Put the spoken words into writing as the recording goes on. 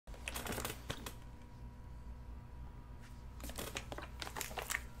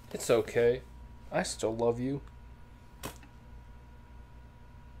It's okay. I still love you.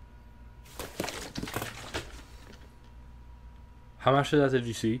 How much of that did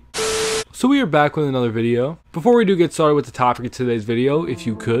you see? So we are back with another video. Before we do get started with the topic of today's video, if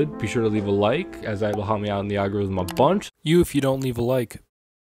you could, be sure to leave a like, as that will help me out in the algorithm a bunch. You, if you don't leave a like.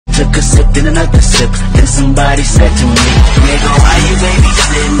 Took a sip, then another sip, then somebody said to me, nigga, why you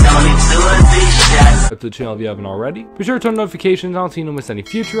babysitting? Only 2 or 3 shots. Up to the channel if you haven't already. Be sure to turn notifications on so you don't miss any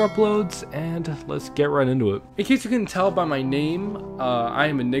future uploads, and let's get right into it. In case you couldn't tell by my name, I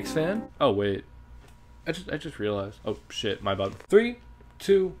am a Knicks fan. Oh wait, I just realized. Oh shit, my bad. 3,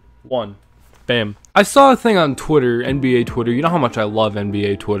 2, 1. Bam. I saw a thing on Twitter, NBA Twitter, you know how much I love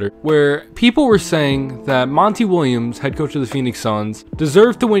NBA Twitter, where people were saying that Monty Williams, head coach of the Phoenix Suns,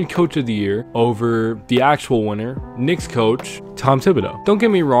 deserved to win Coach of the Year over the actual winner, Knicks coach, Tom Thibodeau. Don't get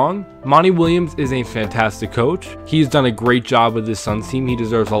me wrong, Monty Williams is a fantastic coach. He's done a great job with this Suns team. He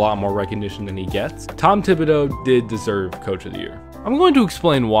deserves a lot more recognition than he gets. Tom Thibodeau did deserve Coach of the Year. I'm going to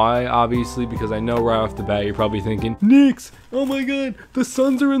explain why, obviously, because I know right off the bat you're probably thinking, Knicks, oh my god, the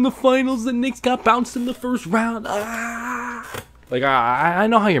Suns are in the finals, the Knicks got bounced in the first round. Ah. Like, I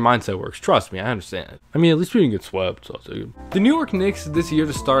know how your mindset works. Trust me, I understand. I mean, at least we didn't get swept, so it's good. The New York Knicks this year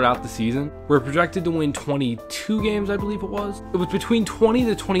to start out the season were projected to win 22 games, I believe it was. It was between 20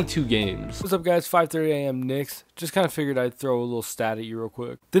 to 22 games. What's up, guys? 5:30 a.m. Knicks. Just kind of figured I'd throw a little stat at you real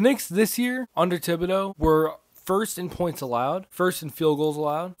quick. The Knicks this year, under Thibodeau, were first in points allowed, first in field goals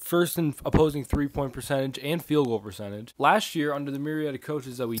allowed, first in opposing three-point percentage and field goal percentage. Last year, under the myriad of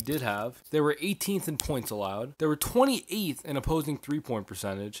coaches that we did have, they were 18th in points allowed. They were 28th in opposing three-point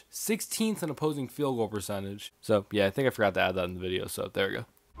percentage, 16th in opposing field goal percentage. So, yeah, I think I forgot to add that in the video, so there we go.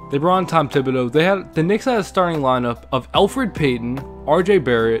 They brought on Tom Thibodeau. The Knicks had a starting lineup of Elfrid Payton, RJ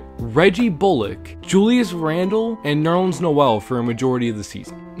Barrett, Reggie Bullock, Julius Randle, and Nerlens Noel for a majority of the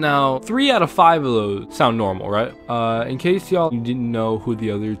season. Now, 3 out of 5 of those sound normal, right? In case y'all didn't know who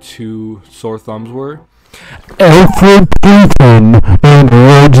the other 2 sore thumbs were, Elfrid Payton and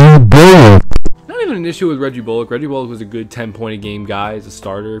Reggie Bullock. Not even an issue with Reggie Bullock. Reggie Bullock was a good 10-point-a-game guy as a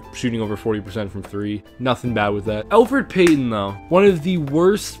starter, shooting over 40% from 3. Nothing bad with that. Elfrid Payton, though, one of the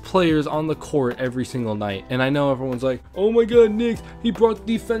worst players on the court every single night. And I know everyone's like, oh my god, Knicks, he brought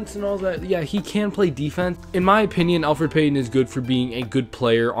defense and all that. Yeah, he can play defense. In my opinion, Elfrid Payton is good for being a good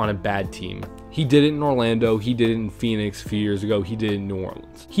player on a bad team. He did it in Orlando, he did it in Phoenix a few years ago, he did it in New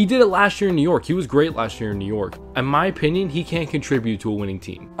Orleans. He did it last year in New York. He was great last year in New York. In my opinion, he can't contribute to a winning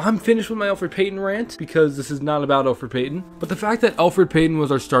team. I'm finished with my Elfrid Payton rant because this is not about Elfrid Payton. But the fact that Elfrid Payton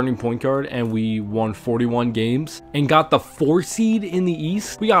was our starting point guard and we won 41 games and got the 4 seed in the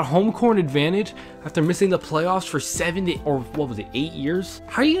East, we got home court advantage after missing the playoffs for 8 years?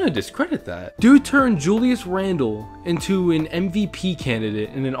 How are you gonna discredit that? Dude turned Julius Randle into an MVP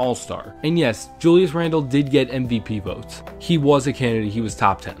candidate and an all-star. And yes, Julius Randle did get MVP votes. He was a candidate, he was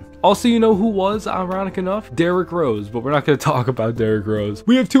top 10. Also, you know who was, ironic enough? Derrick Rose, but we're not gonna talk about Derrick Rose.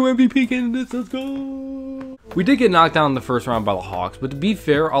 We have 2 MVP candidates, let's go! We did get knocked down in the first round by the Hawks, but to be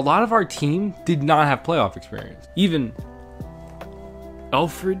fair, a lot of our team did not have playoff experience. Even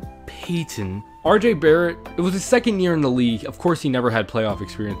Elfrid Payton, RJ Barrett, it was his second year in the league. Of course, he never had playoff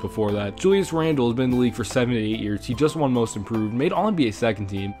experience before that. Julius Randle has been in the league for 7 to 8 years. He just won Most Improved, made All-NBA second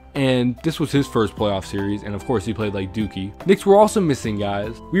team, and this was his first playoff series, and of course, he played like Dookie. Knicks were also missing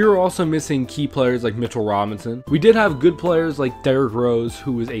guys. We were also missing key players like Mitchell Robinson. We did have good players like Derrick Rose,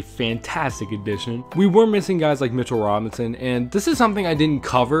 who was a fantastic addition. We were missing guys like Mitchell Robinson, and this is something I didn't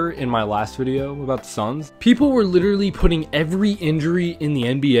cover in my last video about the Suns. People were literally putting every injury in the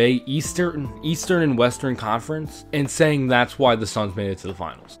NBA, Eastern and Western Conference, and saying that's why the Suns made it to the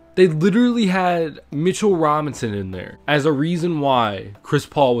finals. They literally had Mitchell Robinson in there as a reason why Chris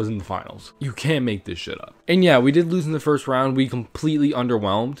Paul was in the finals. You can't make this shit up. And yeah, we did lose in the first round. We completely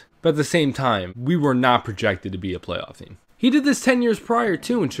underwhelmed. But at the same time, we were not projected to be a playoff team. He did this 10 years prior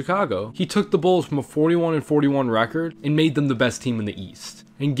too in Chicago. He took the Bulls from a 41-41 record and made them the best team in the East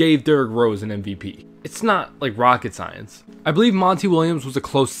and gave Derrick Rose an MVP. It's not like rocket science. I believe Monty Williams was a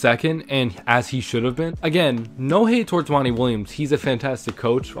close second, and as he should have been. Again, no hate towards Monty Williams. He's a fantastic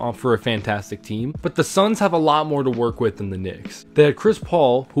coach for a fantastic team, but the Suns have a lot more to work with than the Knicks. They had Chris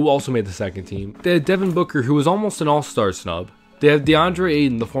Paul, who also made the second team. They had Devin Booker, who was almost an all-star snub. They have DeAndre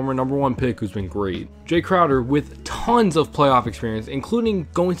Ayton, the former #1 pick, who's been great. Jay Crowder with tons of playoff experience, including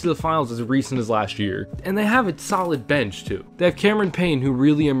going to the finals as recent as last year. And they have a solid bench too. They have Cameron Payne, who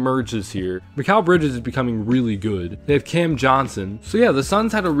really emerged this year. Mikal Bridges is becoming really good. They have Cam Johnson. So yeah, the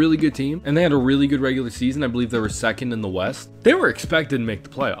Suns had a really good team, and they had a really good regular season. I believe they were second in the West. They were expected to make the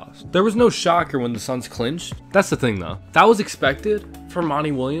playoffs. There was no shocker when the Suns clinched. That's the thing though. That was expected for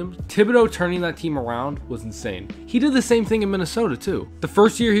Monty Williams, Thibodeau turning that team around was insane. He did the same thing in Minnesota too. The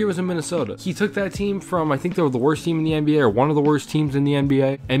first year he was in Minnesota, he took that team from, I think they were the worst team in the NBA or one of the worst teams in the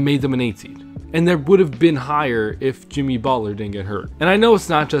NBA, and made them an 8 seed. And they would have been higher if Jimmy Butler didn't get hurt. And I know it's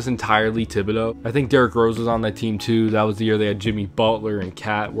not just entirely Thibodeau. I think Derrick Rose was on that team too. That was the year they had Jimmy Butler and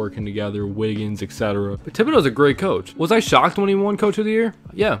Cat working together, Wiggins, etc. But Thibodeau's a great coach. Was I shocked when he won Coach of the Year?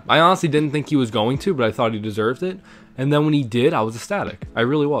 Yeah, I honestly didn't think he was going to, but I thought he deserved it. And then when he did, I was ecstatic. I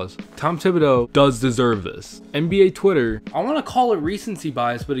really was. Tom Thibodeau does deserve this. NBA Twitter, I want to call it recency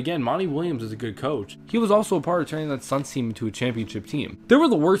bias, but again, Monty Williams is a good coach. He was also a part of turning that Suns team into a championship team. They were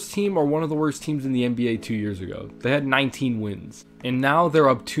the worst team or one of the worst teams in the NBA 2 years ago. They had 19 wins. And now they're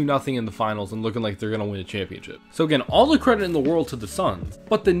up 2-0 in the finals and looking like they're going to win a championship. So again, all the credit in the world to the Suns,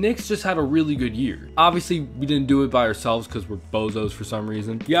 but the Knicks just had a really good year. Obviously, we didn't do it by ourselves because we're bozos for some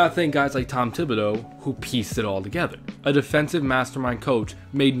reason. You gotta thank guys like Tom Thibodeau, who pieced it all together. A defensive mastermind coach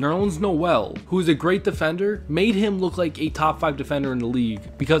made Nerlens Noel, who is a great defender, made him look like a top 5 defender in the league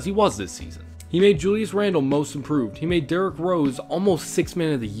because he was this season. He made Julius Randle most improved. He made Derrick Rose almost 6th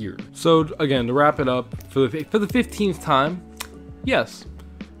man of the year. So again, to wrap it up, for the 15th time, yes,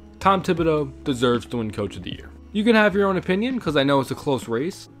 Tom Thibodeau deserves to win Coach of the Year. You can have your own opinion because I know it's a close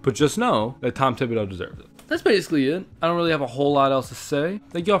race, but just know that Tom Thibodeau deserves it. That's basically it. I don't really have a whole lot else to say.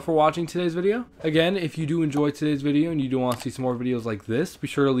 Thank you all for watching today's video. Again, if you do enjoy today's video and you do want to see some more videos like this, be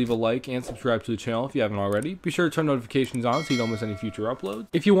sure to leave a like and subscribe to the channel if you haven't already. Be sure to turn notifications on so you don't miss any future uploads.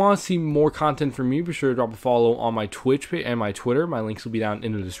 If you want to see more content from me, be sure to drop a follow on my Twitch page and my Twitter. My links will be down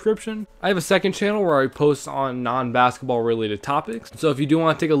in the description. I have a second channel where I post on non-basketball related topics. So if you do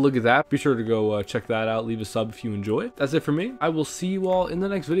want to take a look at that, be sure to go check that out. Leave a sub if you enjoy it. That's it for me. I will see you all in the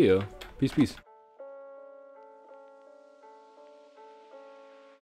next video. Peace, peace.